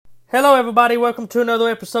Hello everybody, welcome to another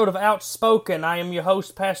episode of Outspoken. I am your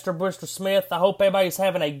host, Pastor Bristol Smith. I hope everybody's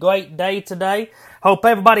having a great day today. Hope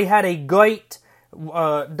everybody had a great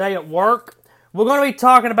day at work. We're going to be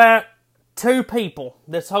talking about two people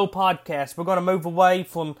this whole podcast. We're going to move away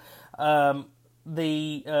from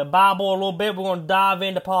the Bible a little bit. We're going to dive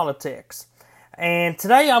into politics. And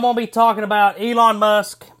today I'm going to be talking about Elon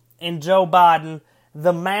Musk and Joe Biden,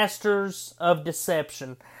 the masters of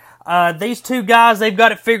deception. These two guys, they've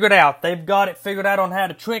got it figured out. They've got it figured out on how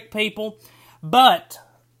to trick people, but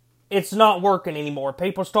it's not working anymore.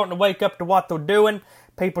 People are starting to wake up to what they're doing.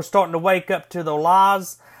 People are starting to wake up to their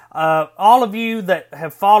lies. All of you that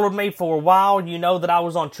have followed me for a while, you know that I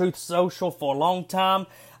was on Truth Social for a long time.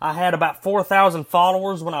 I had about 4,000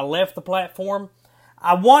 followers when I left the platform.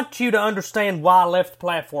 I want you to understand why I left the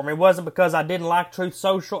platform. It wasn't because I didn't like Truth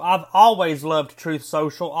Social. I've always loved Truth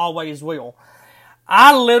Social, always will.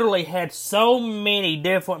 I literally had so many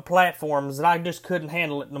different platforms that I just couldn't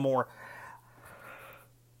handle it no more.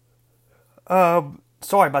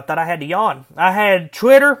 Sorry about that. I had to yawn. I had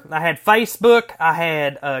Twitter, I had Facebook, I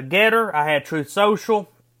had Getter, I had Truth Social,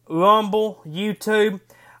 Rumble, YouTube.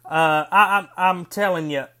 I'm telling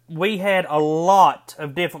you, we had a lot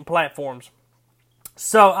of different platforms.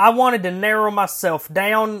 So I wanted to narrow myself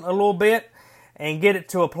down a little bit and get it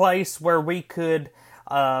to a place where we could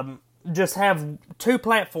just have two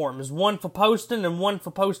platforms, one for posting and one for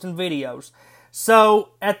posting videos. So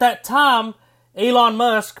at that time, Elon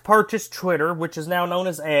Musk purchased Twitter, which is now known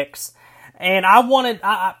as X, and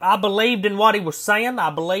I believed in what he was saying. I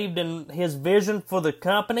believed in his vision for the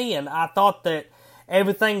company, and I thought that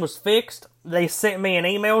everything was fixed. They sent me an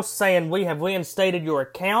email saying, "We have reinstated your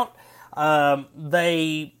account."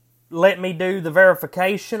 They let me do the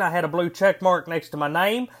verification. I had a blue check mark next to my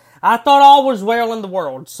name. I thought all was well in the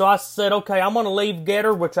world. So I said, okay, I'm going to leave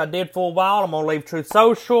Getter, which I did for a while. I'm going to leave Truth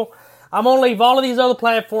Social. I'm going to leave all of these other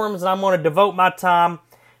platforms, and I'm going to devote my time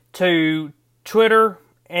to Twitter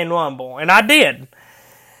and Rumble. And I did.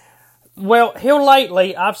 Well, here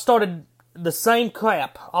lately, I've started the same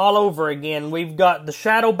crap all over again. We've got the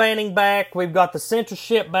shadow banning back. We've got the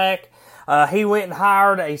censorship back. He went and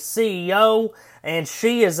hired a CEO, and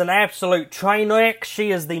she is an absolute train wreck.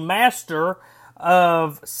 She is the master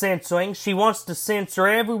of censoring. She wants to censor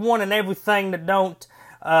everyone and everything that don't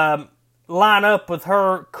line up with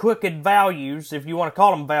her crooked values, if you want to call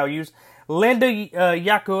them values. Linda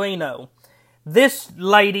Yaccarino. This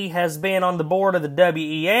lady has been on the board of the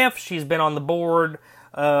WEF. She's been on the board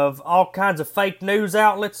of all kinds of fake news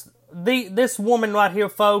outlets. This woman right here,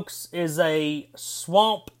 folks, is a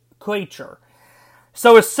swamp creature.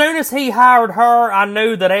 So as soon as he hired her, I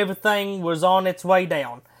knew that everything was on its way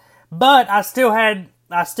down. But I still had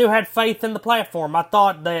faith in the platform. I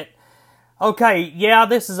thought that, okay, yeah,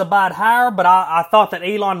 this is a bad hire, but I thought that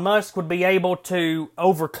Elon Musk would be able to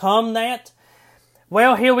overcome that.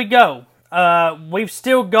 Well, here we go. We've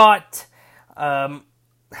still got,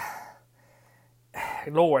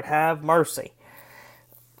 Lord have mercy.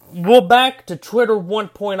 We're back to Twitter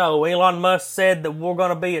 1.0. Elon Musk said that we're going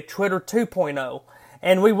to be at Twitter 2.0.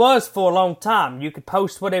 And we was for a long time. You could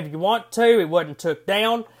post whatever you want to. It wasn't took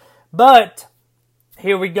down. But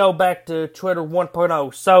here we go back to Twitter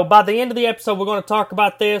 1.0. So by the end of the episode, we're going to talk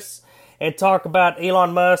about this and talk about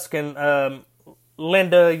Elon Musk and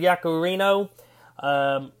Linda Yaccarino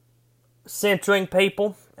censoring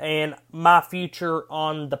people and my future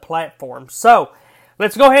on the platform. So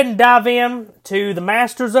let's go ahead and dive in to the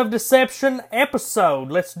Masters of Deception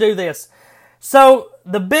episode. Let's do this. So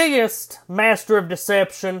the biggest master of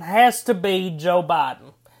deception has to be Joe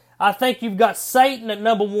Biden. I think you've got Satan at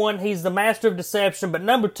number one. He's the master of deception. But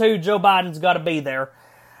number two, Joe Biden's got to be there.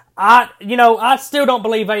 I still don't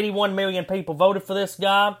believe 81 million people voted for this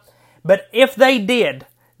guy. But if they did,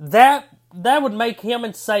 that would make him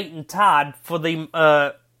and Satan tied for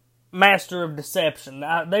the master of deception.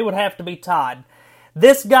 They would have to be tied.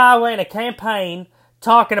 This guy ran a campaign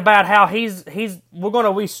talking about how we're going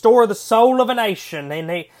to restore the soul of a nation.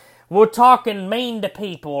 And we're talking mean to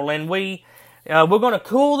people. And we're going to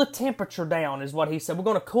cool the temperature down, is what he said. We're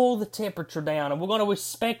going to cool the temperature down, and we're going to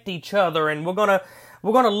respect each other, and we're going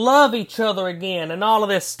to love each other again, and all of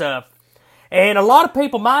this stuff. And a lot of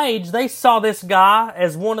people my age, they saw this guy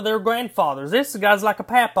as one of their grandfathers. This guy's like a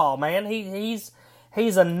papaw, man. He's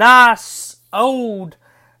a nice old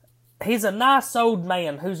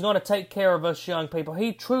man who's going to take care of us young people.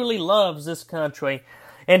 He truly loves this country.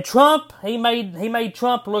 And Trump, he made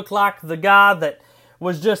Trump look like the guy that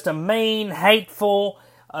was just a mean, hateful,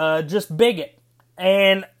 just bigot.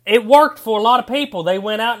 And it worked for a lot of people. They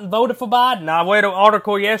went out and voted for Biden. I read an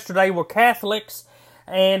article yesterday where Catholics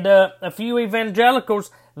and a few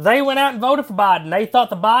evangelicals, They went out and voted for Biden. They thought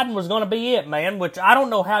the Biden was going to be it, man, which I don't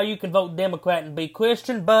know how you can vote Democrat and be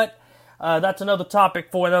Christian, but that's another topic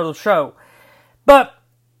for another show. But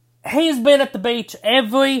he's been at the beach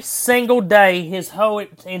every single day his whole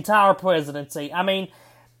entire presidency. I mean,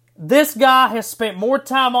 this guy has spent more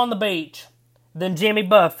time on the beach than Jimmy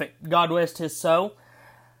Buffett, God rest his soul.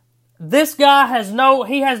 This guy has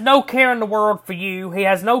no care in the world for you. He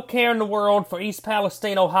has no care in the world for East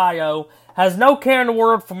Palestine, Ohio. Has no care in the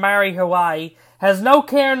world for Maui, Hawaii. Has no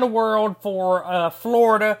care in the world for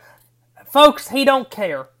Florida. Folks, he don't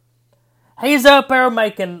care. He's up there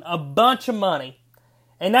making a bunch of money.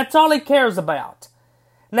 And that's all he cares about.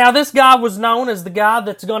 Now, this guy was known as the guy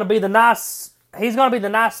that's going to be the nice... He's going to be the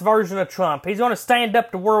nice version of Trump. He's going to stand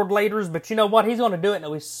up to world leaders, but you know what? He's going to do it in a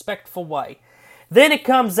respectful way. Then it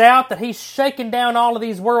comes out that he's shaking down all of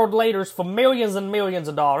these world leaders for millions and millions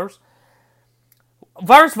of dollars.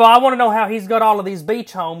 First of all, I want to know how he's got all of these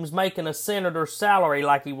beach homes making a senator's salary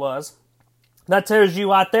like he was. That tells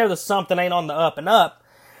you right there that something ain't on the up and up.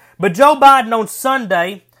 But Joe Biden on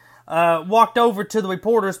Sunday walked over to the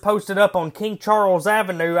reporters posted up on King Charles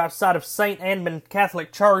Avenue outside of St. Edmund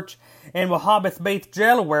Catholic Church in Rehoboth Beach,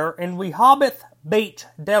 Delaware,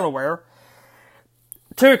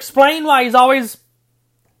 to explain why he's always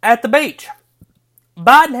at the beach.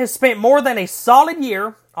 Biden has spent more than a solid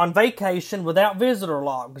year on vacation without visitor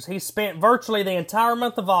logs. He spent virtually the entire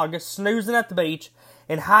month of August snoozing at the beach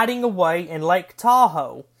and hiding away in Lake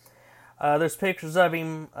Tahoe. There's pictures of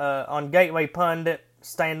him on Gateway Pundit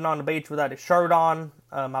standing on the beach without his shirt on.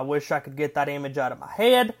 I wish I could get that image out of my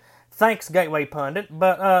head. Thanks, Gateway Pundit.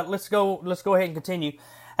 But let's go ahead and continue.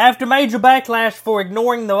 After major backlash for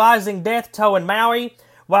ignoring the rising death toll in Maui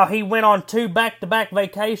while he went on 2 back-to-back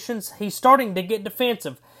vacations, he's starting to get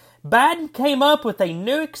defensive. Biden came up with a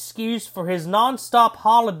new excuse for his non-stop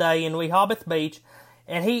holiday in Rehoboth Beach,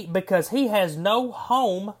 and because he has no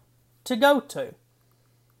home to go to.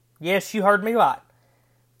 Yes, you heard me right.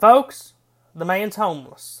 Folks, the man's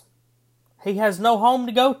homeless. He has no home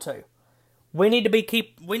to go to. We need to be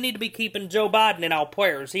keeping Joe Biden in our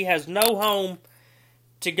prayers. He has no home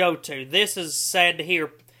to go to. This is sad to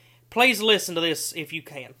hear. Please listen to this if you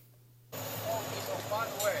can. By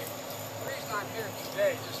the way, the reason I'm here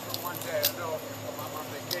today, just for one day, I know I'm on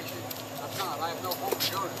vacation. I'm not. I have no home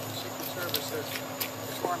to go to. The Secret Service has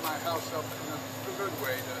torn my house up in a good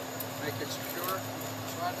way to make it secure.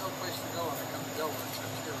 So I have no place to go when I come to Delaware. So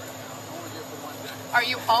I'm here right now. I'm only here for one day. Are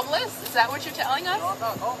you homeless? Is that what you're telling us? No, I'm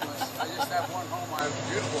not homeless. I just have one home. I have a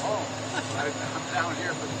beautiful home. I'm down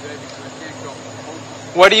here for the day because I can't go home.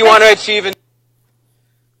 What do you want to achieve in...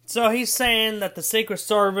 So he's saying that the Secret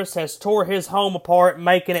Service has tore his home apart,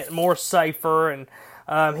 making it more safer, and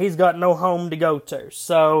he's got no home to go to.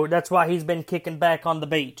 So that's why he's been kicking back on the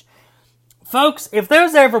beach. Folks, if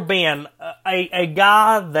there's ever been a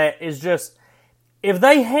guy that is just... If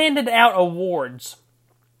they handed out awards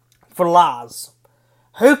for lies,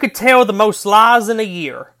 who could tell the most lies in a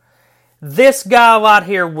year? This guy right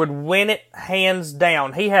here would win it hands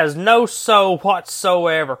down. He has no soul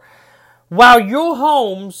whatsoever. While your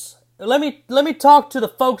homes, let me talk to the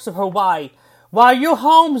folks of Hawaii. While your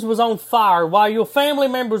homes was on fire, while your family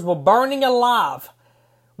members were burning alive,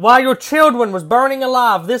 while your children was burning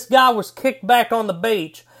alive, this guy was kicked back on the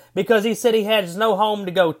beach because he said he has no home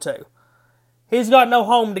to go to. He's got no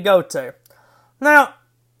home to go to. Now,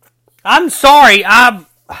 I'm sorry,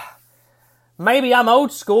 maybe I'm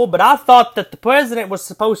old school, but I thought that the president was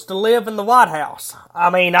supposed to live in the White House. I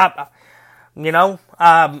mean,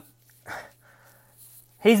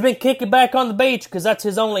 he's been kicking back on the beach because that's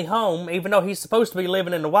his only home, even though he's supposed to be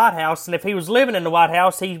living in the White House. And if he was living in the White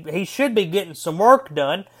House, he should be getting some work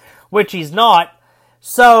done, which he's not.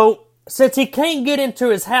 So, since he can't get into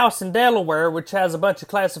his house in Delaware, which has a bunch of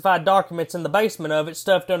classified documents in the basement of it,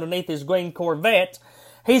 stuffed underneath his green Corvette,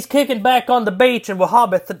 he's kicking back on the beach in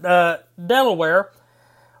Rehoboth, Delaware,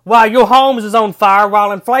 while your homes is on fire,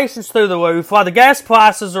 while inflation's through the roof, while the gas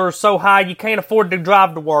prices are so high you can't afford to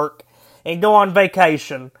drive to work and go on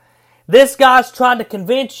vacation. This guy's trying to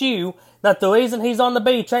convince you that the reason he's on the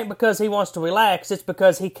beach ain't because he wants to relax, it's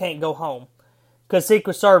because he can't go home. Because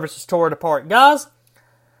Secret Service is tore it apart. Guys,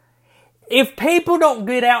 if people don't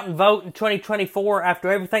get out and vote in 2024 after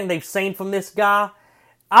everything they've seen from this guy,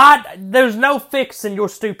 there's no fixing your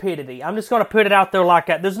stupidity. I'm just going to put it out there like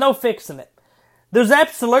that. There's no fixing it. There's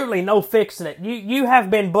absolutely no fixing it. You have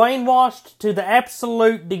been brainwashed to the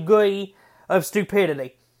absolute degree of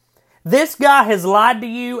stupidity. This guy has lied to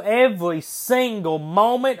you every single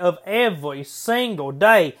moment of every single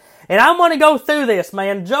day. And I'm going to go through this,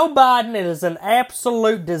 man. Joe Biden is an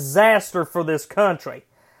absolute disaster for this country.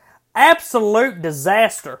 Absolute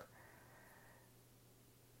disaster.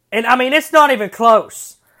 And, I mean, it's not even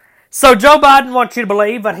close. So, Joe Biden wants you to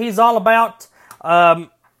believe that he's all about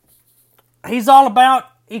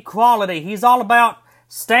equality. He's all about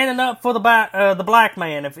standing up for the black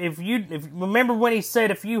man. If remember when he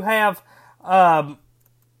said if you have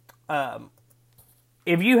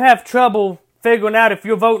trouble figuring out if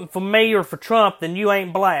you're voting for me or for Trump, then you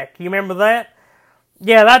ain't black. You remember that?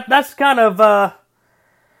 Yeah, that's kind of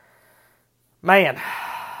man.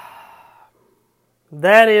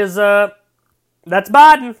 That's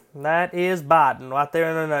Biden. That is Biden right there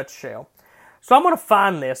in a nutshell. So I'm going to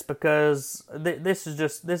find this because this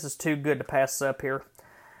is too good to pass up here.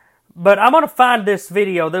 But I'm going to find this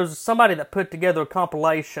video. There was somebody that put together a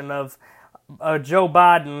compilation of Joe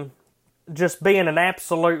Biden just being an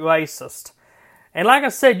absolute racist. And like I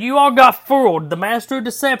said, you all got fooled. The master of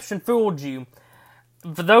deception fooled you.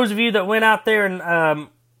 For those of you that went out there and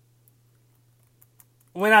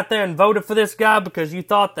voted for this guy because you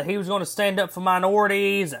thought that he was going to stand up for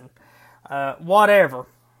minorities and whatever.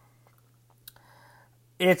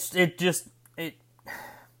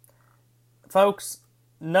 Folks,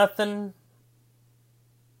 nothing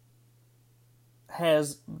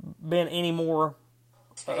has been any more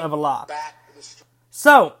of a lie.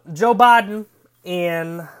 So, Joe Biden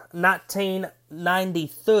in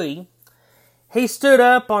 1993, he stood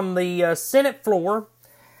up on the Senate floor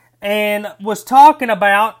and was talking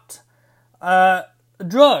about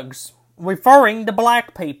drugs, referring to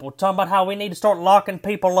black people, talking about how we need to start locking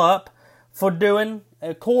people up for doing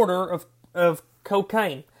a quarter of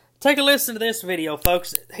cocaine. Take a listen to this video,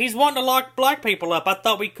 folks. He's wanting to lock black people up. I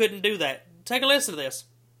thought we couldn't do that. Take a listen to this.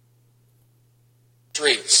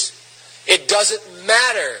 Streets. It doesn't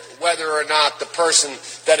matter whether or not the person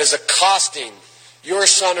that is accosting your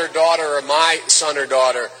son or daughter or my son or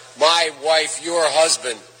daughter, my wife, your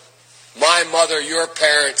husband, my mother, your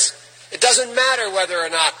parents. It doesn't matter whether or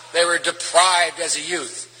not they were deprived as a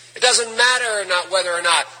youth. It doesn't matter or not whether or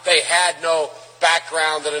not they had no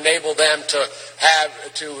background that enabled them to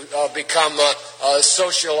become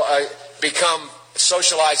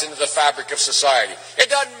socialized into the fabric of society. It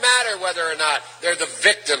doesn't matter whether or not they're the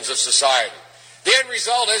victims of society. The end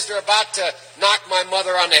result is they're about to knock my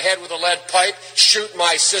mother on the head with a lead pipe, shoot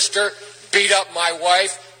my sister, beat up my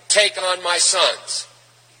wife, take on my sons.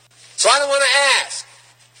 So I don't want to ask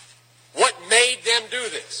what made them do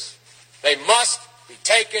this. They must be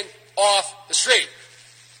taken off the street.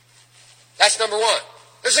 That's number one.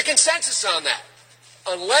 There's a consensus on that.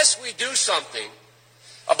 Unless we do something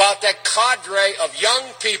about that cadre of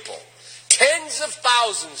young people, tens of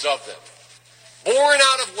thousands of them, born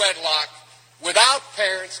out of wedlock, without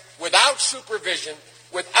parents, without supervision,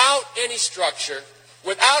 without any structure,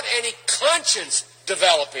 without any conscience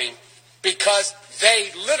developing, because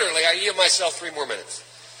they literally, I yield myself 3 more minutes,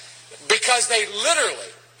 because they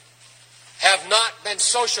literally have not been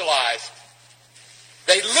socialized.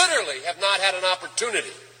 They literally have not had an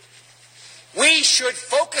opportunity. We should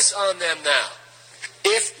focus on them now.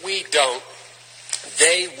 If we don't,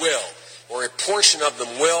 they will, or a portion of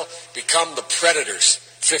them will, become the predators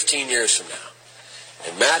 15 years from now.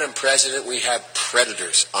 And Madam President, we have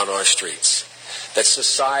predators on our streets that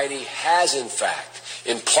society has, in fact,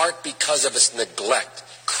 in part because of its neglect,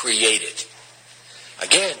 created.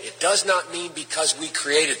 Again, it does not mean because we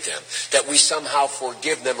created them that we somehow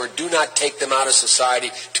forgive them or do not take them out of society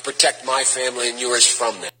to protect my family and yours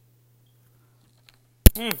from them.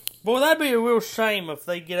 Boy, that'd be a real shame if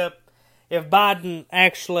if Biden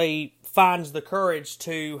actually finds the courage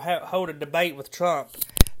to hold a debate with Trump.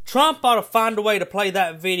 Trump ought to find a way to play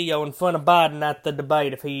that video in front of Biden at the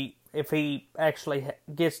debate if he actually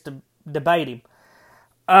gets to debate him.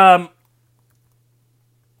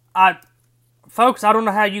 Folks, I don't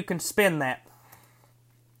know how you can spin that.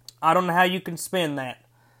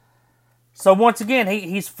 So once again,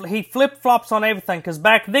 he flip-flops on everything, because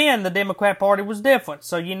back then the Democrat Party was different,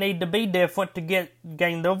 so you need to be different to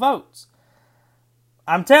gain their votes.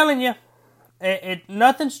 I'm telling you,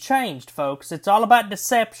 nothing's changed, folks. It's all about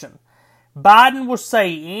deception. Biden will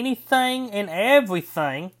say anything and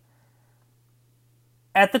everything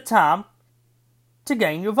at the time to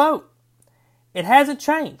gain your vote. It hasn't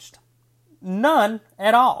changed. None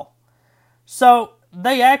at all. So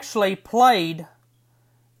they actually played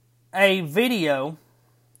a video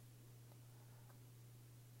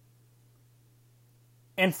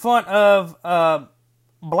in front of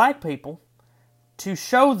black people to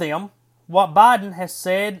show them what Biden has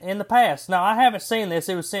said in the past. Now, I haven't seen this.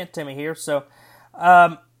 It was sent to me here. So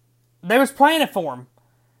they was playing it for him.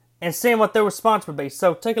 and seeing what their response would be.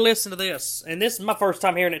 So take a listen to this. And this is my first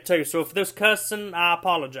time hearing it too. So if there's cussing, I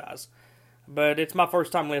apologize. But it's my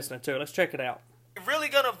first time listening to it. Let's check it out. You're really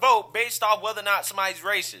going to vote based off whether or not somebody's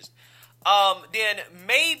racist, then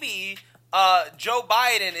maybe Joe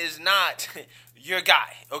Biden is not your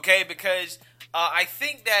guy, okay? Because I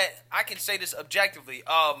think that I can say this objectively.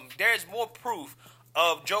 There's more proof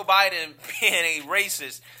of Joe Biden being a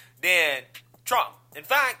racist than Trump. In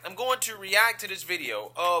fact, I'm going to react to this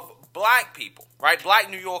video of black people, right, black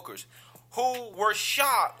New Yorkers, who were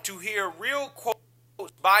shocked to hear real quotes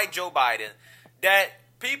by Joe Biden that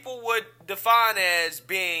people would define as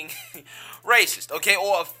being racist, okay,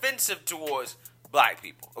 or offensive towards black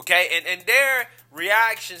people, okay? And their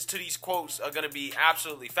reactions to these quotes are going to be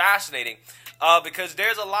absolutely fascinating because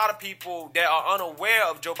there's a lot of people that are unaware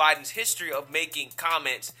of Joe Biden's history of making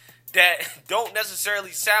comments that don't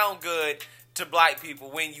necessarily sound good to black people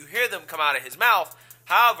when you hear them come out of his mouth.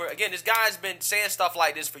 However, again, this guy's been saying stuff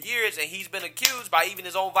like this for years, and he's been accused by even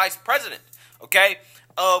his own vice president, okay,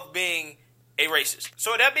 of being a racist.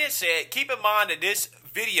 So with that being said, keep in mind that this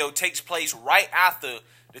video takes place right after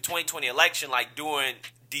the 2020 election, like during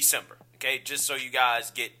December, okay, just so you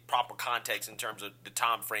guys get proper context in terms of the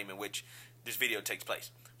time frame in which this video takes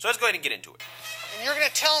place. So let's go ahead and get into it. And you're going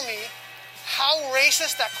to tell me how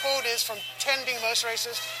racist that quote is from 10 being most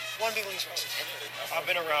racist, 1 being least racist. I've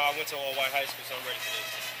been around. I went to all white high school, so I'm ready for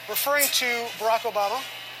this. Referring to Barack Obama,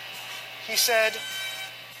 he said,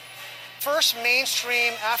 first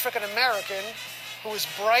mainstream African-American who is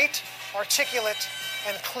bright, articulate,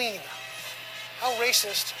 and clean. How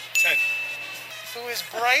racist. 10. Who is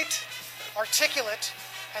bright, articulate,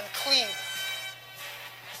 and clean.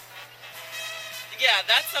 Yeah,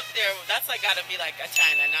 that's up there. That's like got to be like a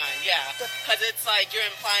China 9. Yeah, because it's like you're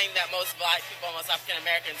implying that most black people, most African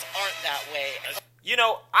Americans aren't that way. You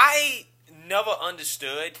know, I never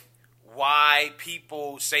understood why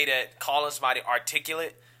people say that calling somebody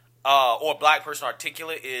articulate or a black person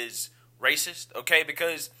articulate is racist, okay?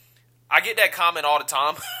 Because I get that comment all the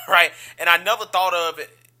time, right? And I never thought of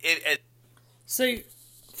it as... See,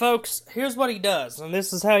 folks, here's what he does, and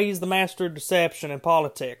this is how he's the master of deception in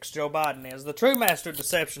politics, Joe Biden is. The true master of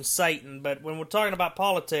deception is Satan, but when we're talking about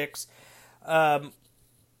politics,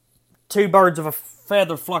 two birds of a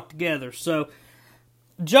feather flock together. So,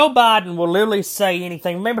 Joe Biden will literally say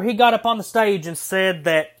anything. Remember, he got up on the stage and said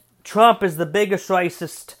that Trump is the biggest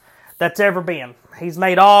racist that's ever been. He's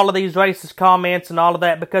made all of these racist comments and all of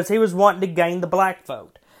that because he was wanting to gain the black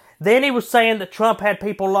vote. Then he was saying that Trump had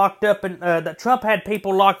people locked up in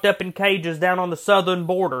cages down on the southern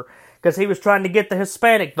border because he was trying to get the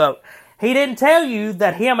Hispanic vote. He didn't tell you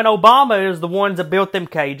that him and Obama is the ones that built them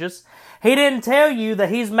cages. He didn't tell you that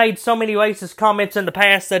he's made so many racist comments in the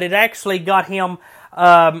past that it actually got him.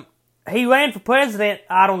 He ran for president,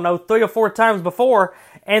 I don't know, 3 or 4 times before,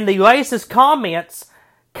 and the racist comments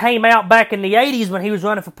came out back in the 80s when he was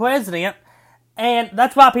running for president, and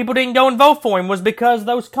that's why people didn't go and vote for him, was because of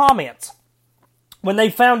those comments. When they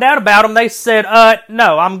found out about him, they said,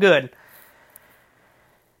 no, I'm good.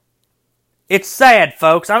 It's sad,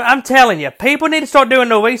 folks. I'm telling you, people need to start doing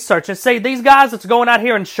their research and see these guys that's going out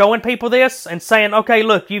here and showing people this and saying, okay,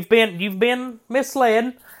 look, you've been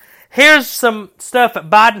misled. Here's some stuff that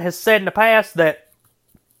Biden has said in the past that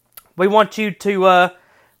we want you to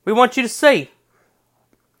see.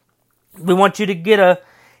 We want you to get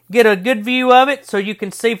a good view of it so you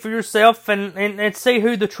can see for yourself and see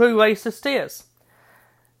who the true racist is.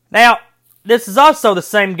 Now, this is also the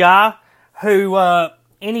same guy who,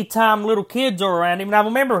 anytime little kids are around him, now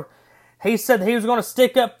remember, he said that he was going to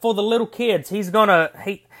stick up for the little kids.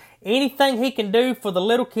 Anything he can do for the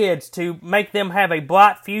little kids to make them have a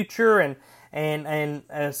bright future and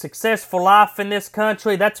a successful life in this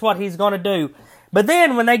country, that's what he's going to do. But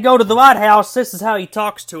then when they go to the White House, this is how he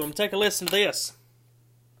talks to them. Take a listen to this.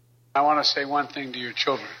 I want to say one thing to your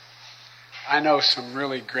children. I know some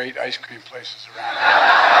really great ice cream places around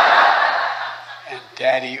here. And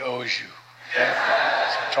Daddy owes you.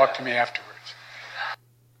 So talk to me afterwards.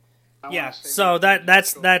 Yeah, so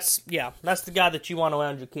that's the guy that you want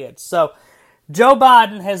around your kids. So, Joe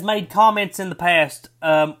Biden has made comments in the past.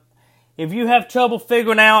 If you have trouble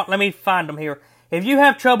figuring out, let me find them here. If you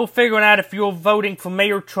have trouble figuring out if you're voting for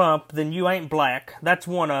me or Trump, then you ain't black. That's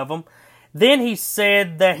one of them. Then he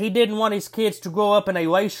said that he didn't want his kids to grow up in a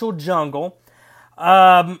racial jungle.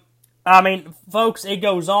 I mean, folks, it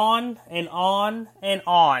goes on and on and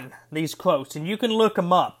on, these quotes, and you can look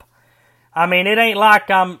them up. I mean, it ain't like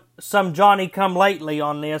I'm some Johnny-come-lately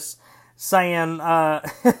on this saying,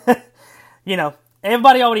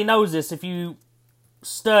 everybody already knows this if you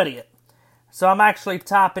study it. So I'm actually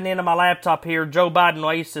typing into my laptop here, Joe Biden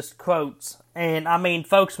racist quotes. And I mean,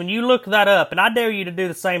 folks, when you look that up, and I dare you to do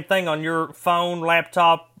the same thing on your phone,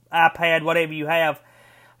 laptop, iPad, whatever you have,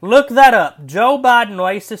 look that up, Joe Biden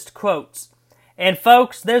racist quotes. And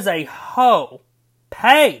folks, there's a whole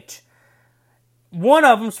page. One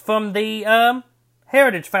of them's from the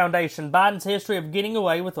Heritage Foundation, Biden's History of Getting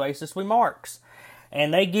Away with Racist Remarks.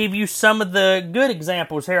 And they give you some of the good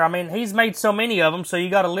examples here. I mean, he's made so many of them, so you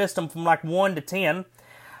got to list them from like 1 to 10.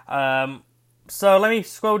 So let me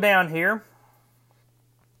scroll down here.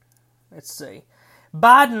 Let's see.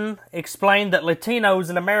 Biden explained that Latinos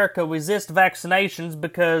in America resist vaccinations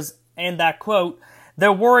because, and I quote,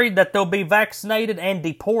 they're worried that they'll be vaccinated and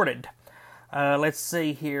deported. Let's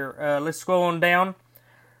see here. Let's scroll on down.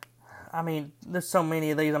 I mean, there's so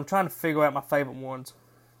many of these. I'm trying to figure out my favorite ones.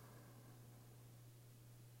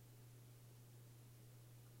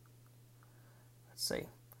 See.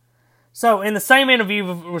 So, in the same interview,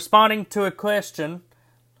 responding to a question,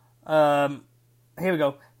 here we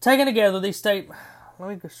go. Taken together, these statements.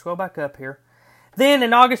 Let me scroll back up here. Then,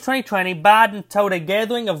 in August 2020, Biden told a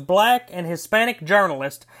gathering of black and Hispanic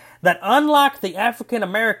journalists that unlike the African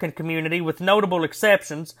American community, with notable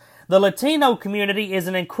exceptions, the Latino community is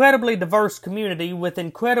an incredibly diverse community with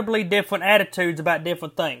incredibly different attitudes about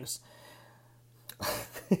different things.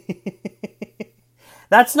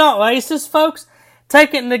 That's not racist, folks.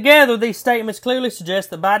 Taken together, these statements clearly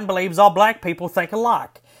suggest that Biden believes all black people think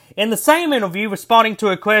alike. In the same interview, responding to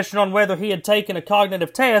a question on whether he had taken a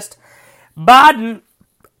cognitive test, Biden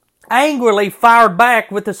angrily fired back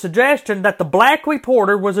with the suggestion that the black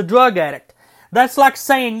reporter was a drug addict. That's like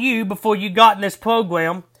saying you, before you got in this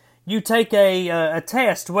program, you take a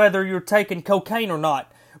test whether you're taking cocaine or not.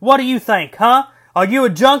 What do you think, huh? Are you a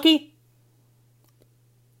junkie?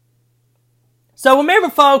 So remember,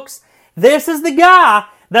 folks, this is the guy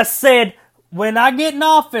that said, when I get in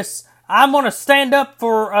office, I'm going to stand up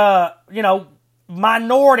for,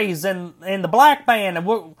 minorities and the black man.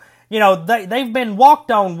 And, they've been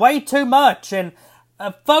walked on way too much. And,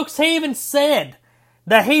 folks, he even said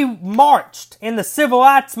that he marched in the civil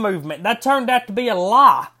rights movement. That turned out to be a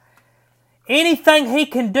lie. Anything he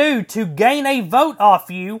can do to gain a vote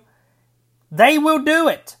off you, they will do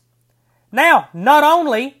it. Now, not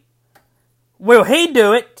only will he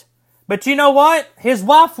do it, but you know what? His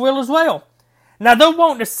wife will as well. Now, they're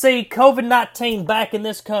wanting to see COVID-19 back in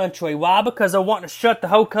this country. Why? Because they're wanting to shut the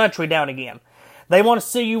whole country down again. They want to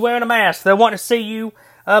see you wearing a mask. They want to see you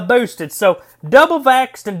boosted. So, double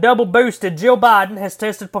vaxxed and double boosted, Jill Biden has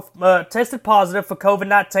tested positive for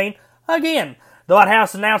COVID-19 again. The White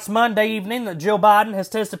House announced Monday evening that Jill Biden has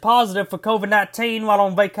tested positive for COVID-19 while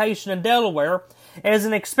on vacation in Delaware, as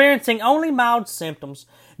in experiencing only mild symptoms.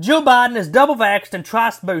 Jill Biden is double vaxxed and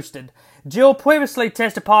twice boosted. Jill previously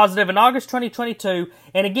tested positive in August 2022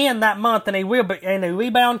 and again that month in a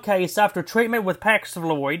rebound case after treatment with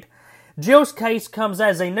Paxlovid. Jill's case comes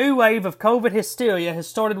as a new wave of COVID hysteria has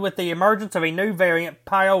started with the emergence of a new variant,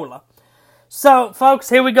 Piola. So, folks,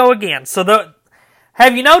 here we go again. So,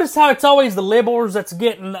 have you noticed how it's always the liberals that's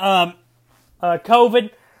getting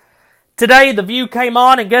COVID? Today, The View came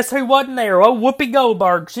on, and guess who wasn't there? Oh, Whoopi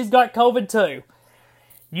Goldberg. She's got COVID, too.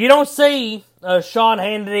 You don't see Sean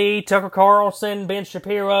Hannity, Tucker Carlson, Ben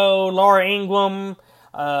Shapiro, Laura Ingraham,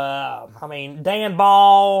 Dan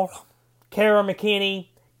Ball, Kara McKinney.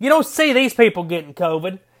 You don't see these people getting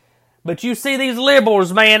COVID, but you see these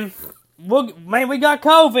liberals, man. We got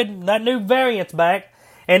COVID. That new variant's back.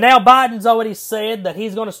 And now Biden's already said that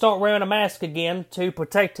he's going to start wearing a mask again to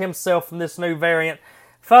protect himself from this new variant.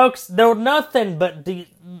 Folks, they're nothing but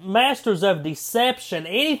masters of deception.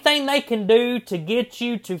 Anything they can do to get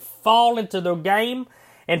you to fall into their game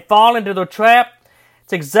and fall into their trap,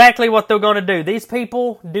 it's exactly what they're going to do. These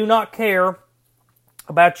people do not care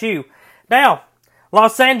about you. Now,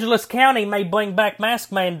 Los Angeles County may bring back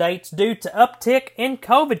mask mandates due to uptick in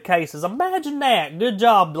COVID cases. Imagine that. Good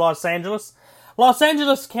job, Los Angeles. Los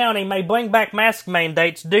Angeles County may bring back mask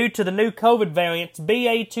mandates due to the new COVID variants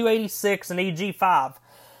BA286 and EG5.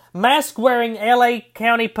 Mask-wearing LA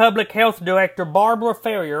County Public Health Director Barbara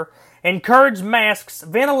Ferrier encouraged masks,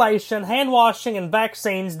 ventilation, hand-washing, and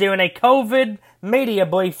vaccines during a COVID media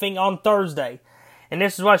briefing on Thursday. And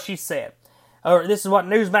this is what she said. Or this is what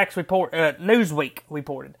Newsweek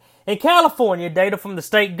reported. In California, data from the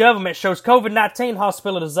state government shows COVID-19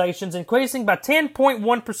 hospitalizations increasing by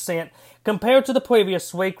 10.1% compared to the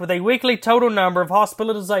previous week, with a weekly total number of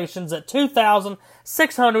hospitalizations at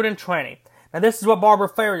 2,620. Now, this is what Barbara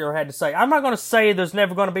Ferrier had to say. I'm not going to say there's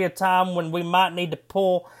never going to be a time when we might need to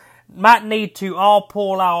all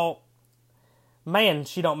pull out. Man,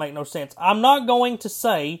 she don't make no sense. I'm not going to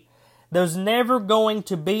say There's never going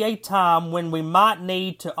to be a time when we might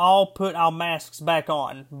need to all put our masks back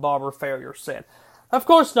on, Barbara Ferrier said. Of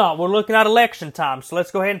course not. We're looking at election time, so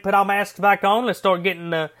let's go ahead and put our masks back on. Let's start getting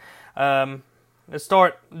let's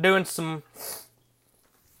start doing some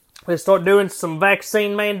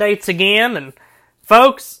vaccine mandates again. And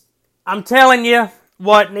folks, I'm telling you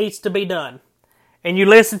what needs to be done. And you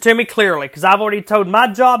listen to me clearly, because I've already told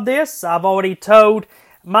my job this. I've already told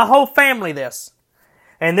my whole family this.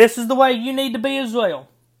 And this is the way you need to be as well.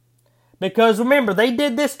 Because remember, they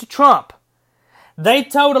did this to Trump. They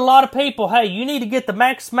told a lot of people, hey, you need to get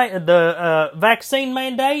the vaccine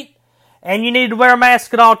mandate, and you need to wear a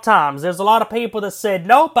mask at all times. There's a lot of people that said,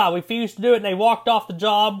 nope, I refuse to do it, and they walked off the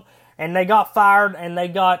job, and they got fired, and they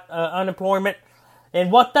got unemployment.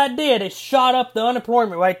 And what that did is shot up the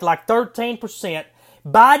unemployment rate to like 13%.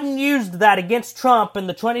 Biden used that against Trump in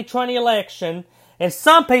the 2020 election, and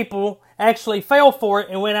some people actually fell for it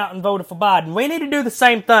and went out and voted for Biden. We need to do the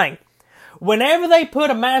same thing. Whenever they put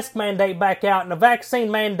a mask mandate back out and a vaccine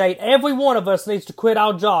mandate, every one of us needs to quit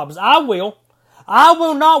our jobs. I will. I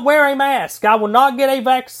will not wear a mask. I will not get a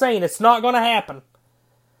vaccine. It's not going to happen.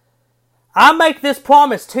 I make this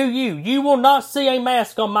promise to you. You will not see a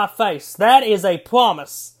mask on my face. That is a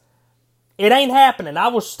promise. It ain't happening. I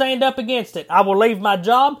will stand up against it. I will leave my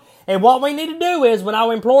job. And what we need to do is, when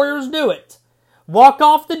our employers do it, walk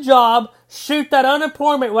off the job, shoot that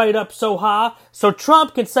unemployment rate up so high, so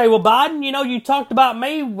Trump can say, well, Biden, you talked about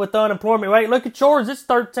me with the unemployment rate. Look at yours. It's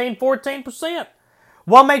 13, 14%.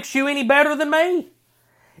 What makes you any better than me?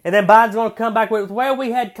 And then Biden's going to come back with, well,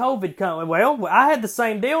 we had COVID coming. Well, I had the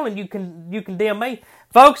same deal, and you can deal me.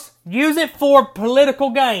 Folks, use it for political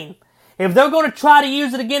gain. If they're going to try to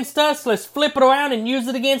use it against us, let's flip it around and use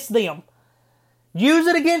it against them. Use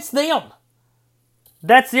it against them.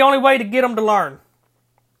 That's the only way to get them to learn.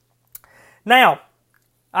 Now,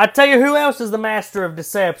 I tell you who else is the master of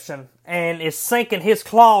deception and is sinking his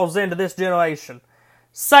claws into this generation.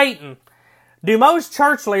 Satan. Do most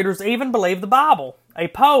church leaders even believe the Bible? A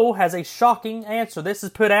poll has a shocking answer. This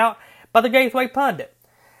is put out by the Gateway Pundit.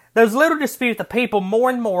 There's little dispute that people more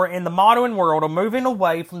and more in the modern world are moving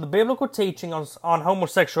away from the biblical teaching on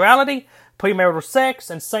homosexuality, premarital sex,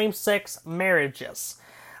 and same-sex marriages.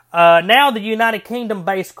 Now the United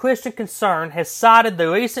Kingdom-based Christian Concern has cited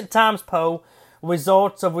the recent Times poll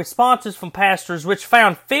results of responses from pastors, which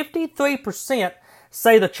found 53%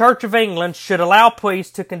 say the Church of England should allow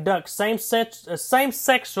priests to conduct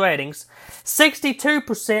same-sex weddings.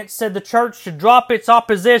 62% said the church should drop its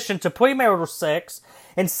opposition to premarital sex,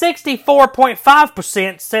 and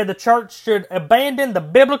 64.5% said the church should abandon the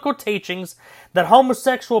biblical teachings that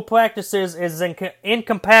homosexual practices is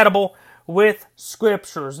incompatible with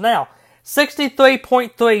scriptures. Now,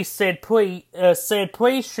 63.3% said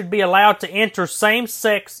priests should be allowed to enter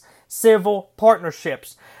same-sex civil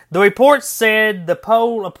partnerships. The report said the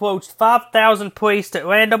poll approached 5,000 priests at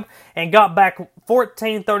random and got back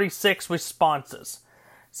 1,436 responses.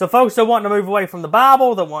 So folks, they want to move away from the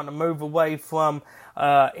Bible. They want to move away from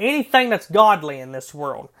anything that's godly in this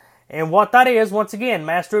world. And what that is, once again,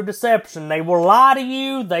 master of deception. They will lie to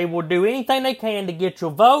you. They will do anything they can to get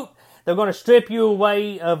your vote. They're going to strip you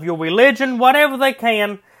away of your religion, whatever they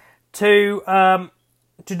can to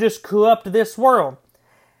just corrupt this world.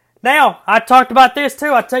 Now, I talked about this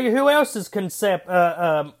too. I tell you who else is conception.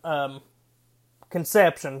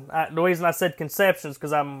 The reason I said conception is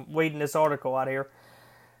because I'm reading this article out here.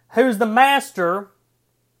 Who's the master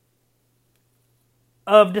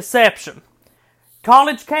of deception?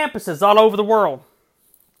 College campuses all over the world.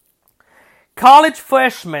 College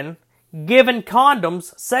freshmen given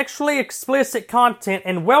condoms, sexually explicit content,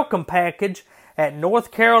 and welcome package at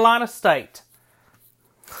North Carolina State.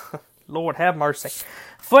 Lord have mercy.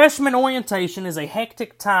 Freshman orientation is a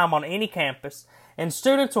hectic time on any campus, and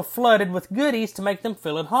students are flooded with goodies to make them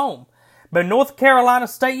feel at home. But North Carolina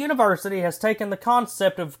State University has taken the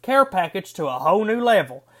concept of care package to a whole new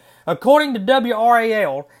level. According to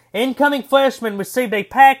WRAL, incoming freshmen received a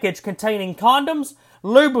package containing condoms,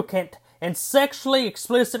 lubricant, and sexually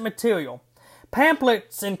explicit material.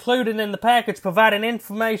 Pamphlets included in the package provided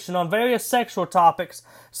information on various sexual topics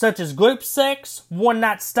such as group sex,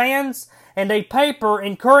 one-night stands, and a paper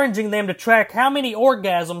encouraging them to track how many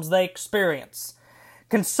orgasms they experience.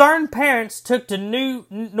 Concerned parents took to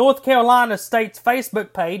North Carolina State's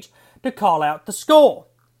Facebook page to call out the school.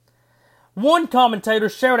 One commentator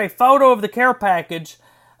shared a photo of the care package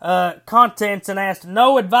contents and asked,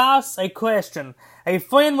 "No advice? A question. A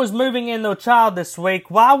friend was moving in their child this week.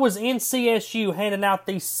 Why was NCSU handing out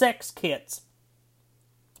these sex kits?"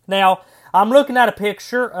 Now, I'm looking at a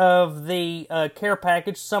picture of the care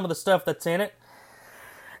package, some of the stuff that's in it.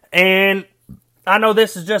 And I know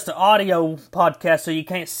this is just an audio podcast, so you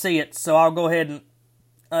can't see it, so I'll go ahead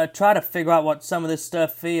and try to figure out what some of this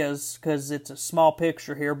stuff is, because it's a small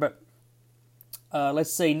picture here, but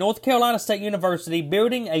let's see. North Carolina State University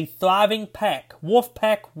building a thriving pack, Wolf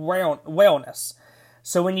Pack Wellness.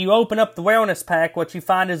 So when you open up the wellness pack, what you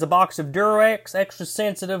find is a box of Durex extra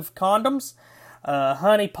sensitive condoms,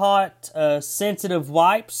 honey pot sensitive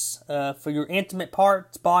wipes for your intimate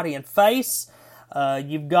parts, body and face.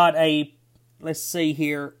 You've got a, let's see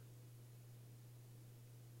here,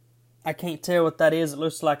 I can't tell what that is. It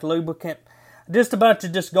looks like lubricant. Just a bunch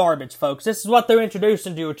of just garbage, folks. This is what they're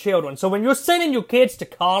introducing to your children. So when you're sending your kids to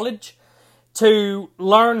college to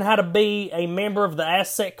learn how to be a member of the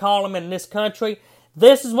asset column in this country,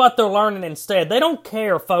 this is what they're learning instead. They don't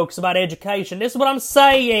care, folks, about education. This is what I'm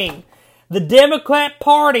saying. The Democrat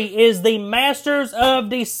Party is the masters of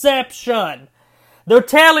deception. They're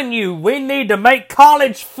telling you we need to make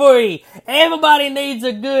college free. Everybody needs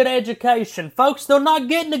a good education. Folks, they're not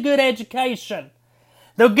getting a good education.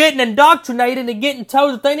 They're getting indoctrinated and getting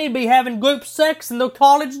told that they need to be having group sex in their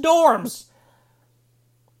college dorms.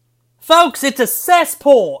 Folks, it's a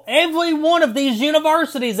cesspool. Every one of these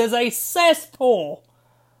universities is a cesspool.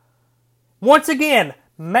 Once again,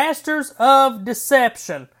 masters of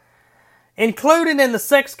deception. Included in the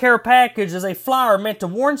sex care package is a flyer meant to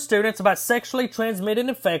warn students about sexually transmitted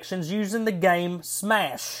infections using the game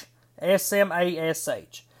Smash.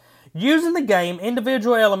 S-M-A-S-H. Using the game,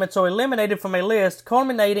 individual elements are eliminated from a list,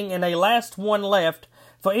 culminating in a last one left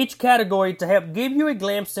for each category to help give you a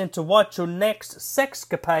glimpse into what your next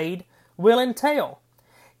sexcapade will entail.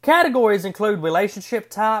 Categories include relationship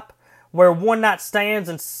type, where one-night stands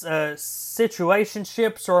and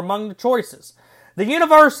situationships are among the choices. The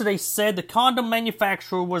university said the condom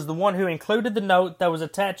manufacturer was the one who included the note that was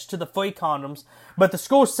attached to the free condoms, but the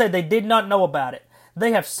school said they did not know about it.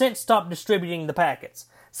 They have since stopped distributing the packets.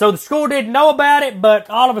 So the school didn't know about it, but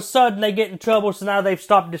all of a sudden they get in trouble, so now they've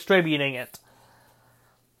stopped distributing it.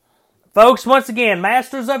 Folks, once again,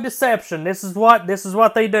 masters of deception. This is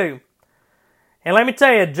what they do. And let me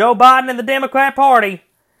tell you, Joe Biden and the Democrat Party,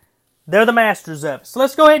 they're the masters of it. So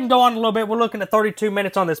let's go ahead and go on a little bit. We're looking at 32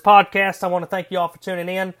 minutes on this podcast. I want to thank you all for tuning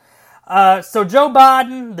in. So Joe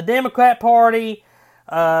Biden, the Democrat Party,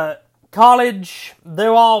 college,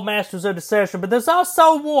 they're all masters of deception. But there's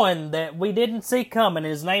also one that we didn't see coming.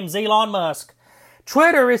 His name's Elon Musk.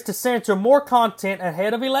 Twitter is to censor more content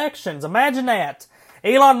ahead of elections. Imagine that.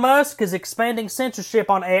 Elon Musk is expanding censorship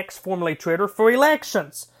on X, formerly Twitter, for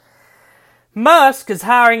elections. Musk is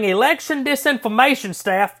hiring election disinformation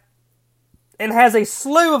staff and has a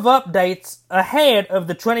slew of updates ahead of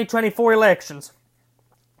the 2024 elections.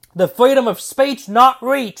 The freedom of speech not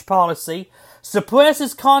reach policy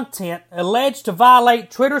suppresses content alleged to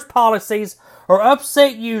violate Twitter's policies or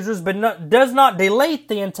upset users, but does not delete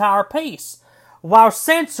the entire piece. While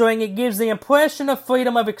censoring, it gives the impression of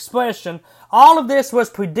freedom of expression. All of this was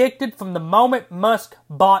predicted from the moment Musk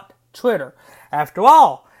bought Twitter. After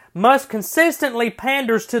all, Musk consistently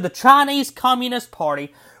panders to the Chinese Communist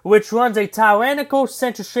Party, which runs a tyrannical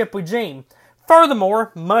censorship regime.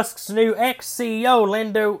 Furthermore, Musk's new ex-CEO,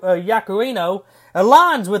 Lindo Yaccarino,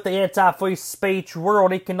 aligns with the anti-free speech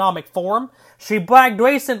World Economic Forum. She bragged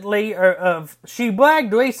recently of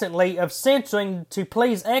censoring to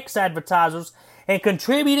please ex-advertisers and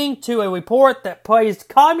contributing to a report that praised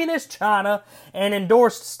communist China and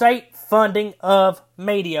endorsed state funding of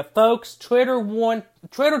media. Folks, Twitter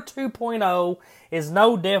 2.0 is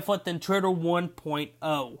no different than Twitter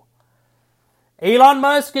 1.0. Elon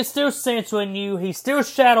Musk is still censoring you. He's still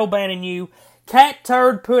shadow banning you. Cat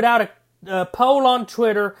Turd put out a poll on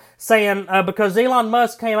Twitter saying, because Elon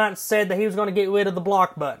Musk came out and said that he was going to get rid of the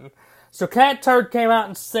block button. So Cat Turd came out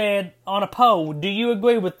and said on a poll, do you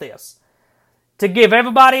agree with this? To give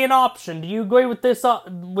everybody an option, do you agree with this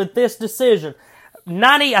decision?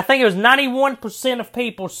 I think it was 91% of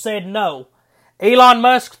people said no. Elon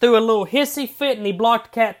Musk threw a little hissy fit and he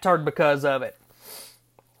blocked Cat Turd because of it.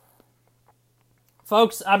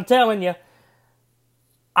 Folks, I'm telling you,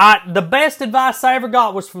 the best advice I ever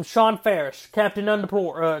got was from Sean Farish, Captain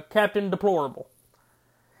Deplorable.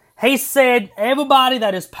 He said, everybody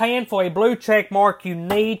that is paying for a blue check mark, you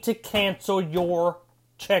need to cancel your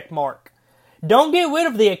check mark. Don't get rid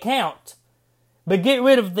of the account, but get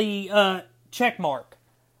rid of the check mark.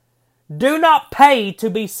 Do not pay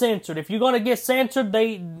to be censored. If you're going to get censored,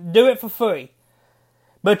 they do it for free.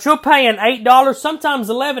 But you're paying $8, sometimes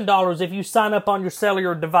 $11 if you sign up on your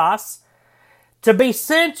cellular device to be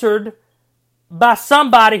censored by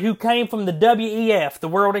somebody who came from the WEF, the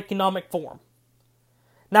World Economic Forum.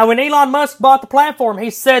 Now, when Elon Musk bought the platform, he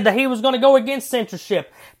said that he was going to go against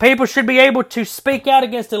censorship. People should be able to speak out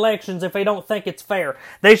against elections if they don't think it's fair.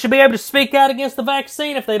 They should be able to speak out against the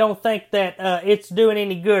vaccine if they don't think that it's doing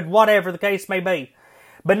any good, whatever the case may be.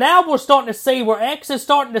 But now we're starting to see where X is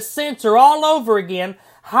starting to censor all over again,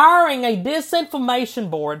 hiring a disinformation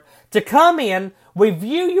board to come in,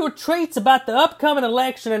 review your tweets about the upcoming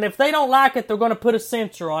election, and if they don't like it, they're going to put a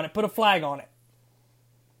censor on it, put a flag on it.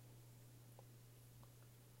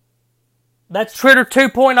 That's Twitter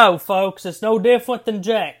 2.0, folks. It's no different than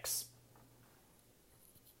Jack's.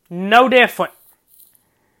 No different.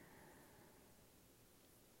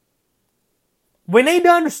 We need to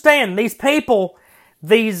understand these people,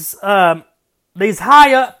 these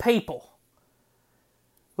high-up people,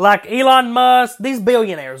 like Elon Musk, these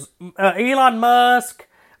billionaires, Elon Musk,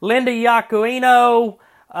 Linda Yaccarino,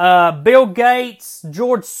 Bill Gates,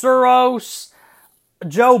 George Soros,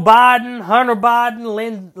 Joe Biden, Hunter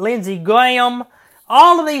Biden, Lindsey Graham,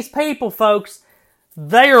 all of these people, folks,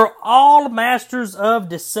 they are all masters of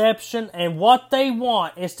deception, and what they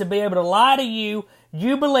want is to be able to lie to you.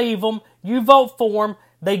 You believe them, you vote for them,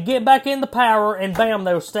 they get back in the power, and bam,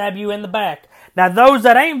 they'll stab you in the back. Now, those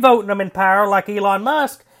that ain't voting them in power, like Elon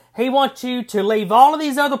Musk, he wants you to leave all of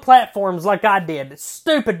these other platforms like I did. It's a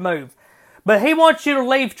stupid move. But he wants you to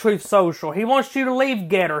leave Truth Social. He wants you to leave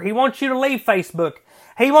Getter. He wants you to leave Facebook.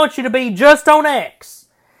 He wants you to be just on X.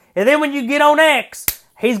 And then when you get on X,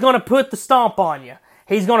 he's going to put the stomp on you.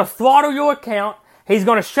 He's going to throttle your account. He's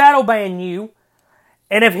going to shadow ban you.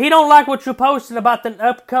 And if he don't like what you're posting about the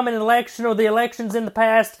upcoming election or the elections in the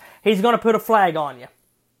past, he's going to put a flag on you.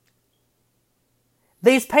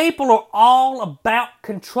 These people are all about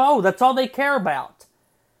control. That's all they care about.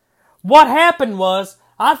 What happened was,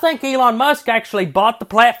 I think Elon Musk actually bought the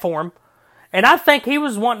platform, and I think he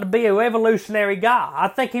was wanting to be a revolutionary guy. I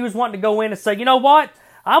think he was wanting to go in and say, you know what?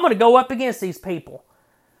 I'm going to go up against these people.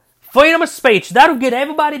 Freedom of speech. That'll get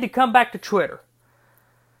everybody to come back to Twitter.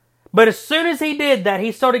 But as soon as he did that,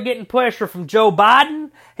 he started getting pressure from Joe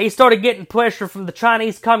Biden. He started getting pressure from the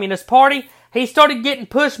Chinese Communist Party. He started getting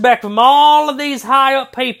pushback from all of these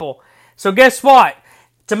high-up people. So guess what?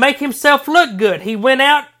 To make himself look good, he went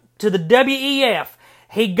out to the WEF.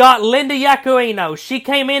 He got Linda Yaccarino. She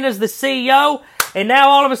came in as the CEO, and now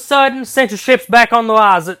all of a sudden, censorship's back on the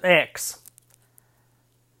rise at X.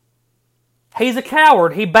 He's a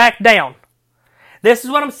coward. He backed down. This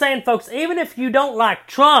is what I'm saying, folks. Even if you don't like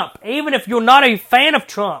Trump, even if you're not a fan of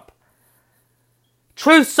Trump,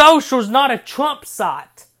 Truth Social is not a Trump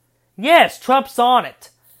site. Yes, Trump's on it.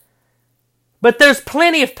 But there's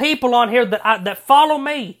plenty of people on here that follow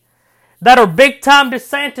me that are big-time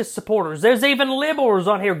DeSantis supporters. There's even liberals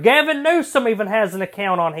on here. Gavin Newsom even has an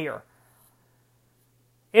account on here.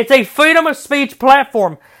 It's a freedom of speech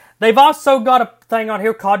platform. They've also got a thing on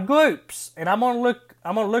here called groups. And I'm gonna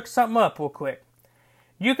look something up real quick.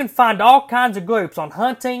 You can find all kinds of groups on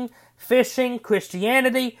hunting, fishing,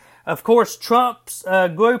 Christianity. Of course, Trump's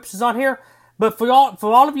groups is on here. But for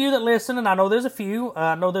all of you that listen, and I know there's a few,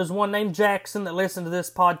 I know there's one named Jackson that listens to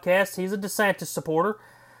this podcast. He's a DeSantis supporter.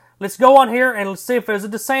 Let's go on here and let's see if there's a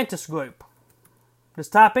DeSantis group.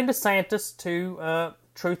 Just type in DeSantis to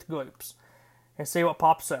truth groups and see what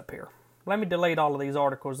pops up here. Let me delete all of these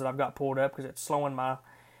articles that I've got pulled up because it's slowing my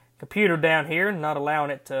computer down here and not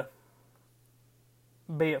allowing it to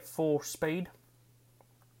be at full speed.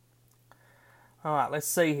 Alright, let's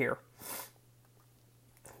see here.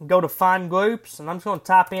 Go to find groups, and I'm just going to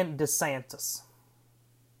type in DeSantis.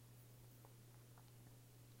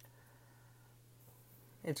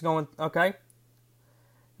 It's going, okay.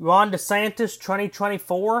 Ron DeSantis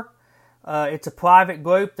 2024. It's a private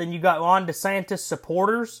group. Then you got Ron DeSantis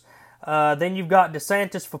supporters. Then you've got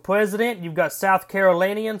DeSantis for president. You've got South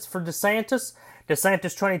Carolinians for DeSantis.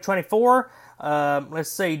 DeSantis 2024.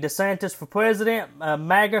 Let's see. DeSantis for president.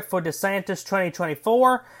 MAGA for DeSantis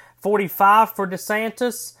 2024. 45 for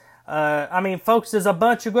DeSantis. I mean, folks, there's a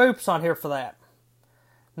bunch of groups on here for that.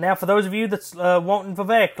 Now, for those of you that's wanting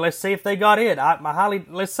Vivek, let's see if they got it.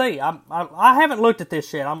 Let's see. I haven't looked at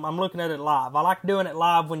this yet. I'm looking at it live. I like doing it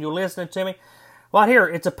live when you're listening to me. Right here,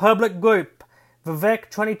 it's a public group.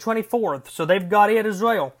 Vivek 2024. So they've got it as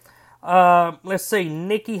well. Let's see.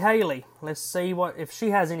 Nikki Haley. Let's see if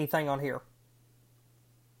she has anything on here.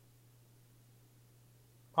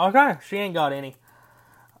 Okay, she ain't got any.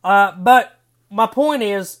 But my point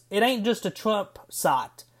is, it ain't just a Trump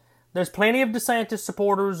site. There's plenty of DeSantis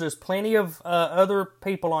supporters. There's plenty of other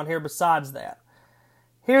people on here besides that.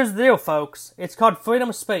 Here's the deal, folks. It's called freedom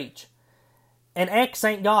of speech. And X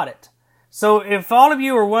ain't got it. So if all of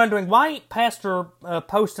you are wondering, why ain't Pastor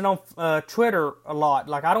posting on Twitter a lot?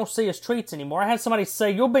 Like, I don't see his tweets anymore. I had somebody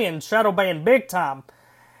say, you're being shadow banned big time.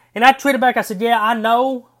 And I tweeted back, I said, yeah, I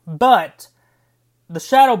know, but the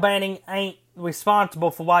shadow banning ain't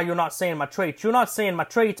responsible for why you're not seeing my tweets. You're not seeing my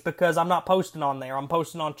tweets because I'm not posting on there. I'm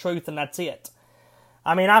posting on truth, and that's it.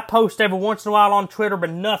 I mean, I post every once in a while on Twitter,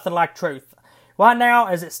 but nothing like truth. Right now,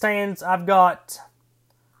 as it stands, I've got,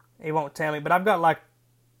 he won't tell me, but I've got like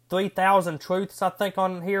 3,000 truths, I think,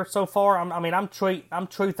 on here so far. I'm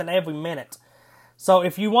truthing every minute. So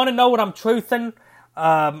if you want to know what I'm truthing,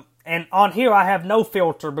 and on here I have no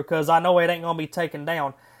filter because I know it ain't going to be taken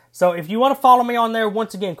down. So if you want to follow me on there,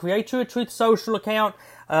 once again, create you a Truth Social account.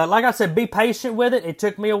 Like I said, be patient with it. It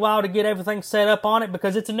took me a while to get everything set up on it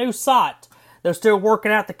because it's a new site. They're still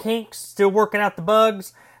working out the kinks, still working out the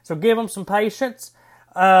bugs. So give them some patience.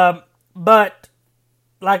 But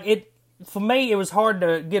like for me, it was hard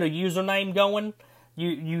to get a username going.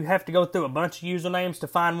 You have to go through a bunch of usernames to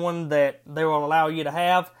find one that they will allow you to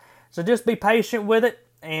have. So just be patient with it,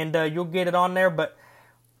 and you'll get it on there. But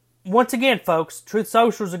once again, folks, Truth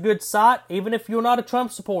Social is a good site. Even if you're not a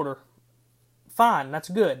Trump supporter, fine, that's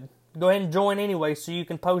good. Go ahead and join anyway so you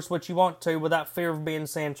can post what you want to without fear of being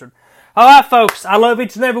censored. All right, folks, I love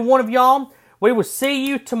each and every one of y'all. We will see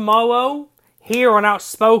you tomorrow here on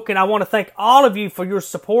Outspoken. I want to thank all of you for your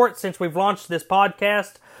support since we've launched this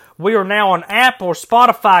podcast. We are now on Apple,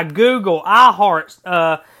 Spotify, Google,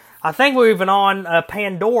 iHeart. I think we're even on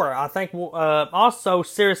Pandora. I think also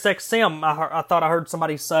SiriusXM. I thought I heard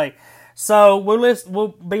somebody say. So we're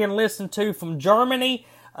being listened to from Germany.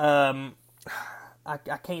 I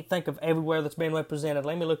can't think of everywhere that's being represented.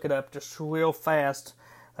 Let me look it up just real fast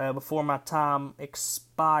before my time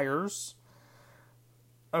expires.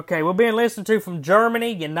 Okay, we're being listened to from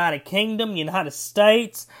Germany, United Kingdom, United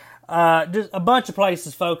States. Just a bunch of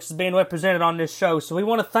places, folks, is being represented on this show. So we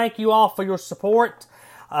want to thank you all for your support.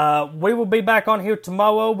 We will be back on here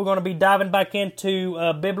tomorrow. We're going to be diving back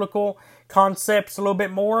into biblical concepts a little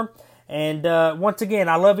bit more. And once again,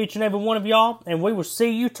 I love each and every one of y'all. And we will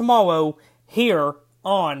see you tomorrow here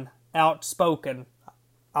on Outspoken.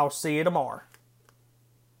 I'll see you tomorrow.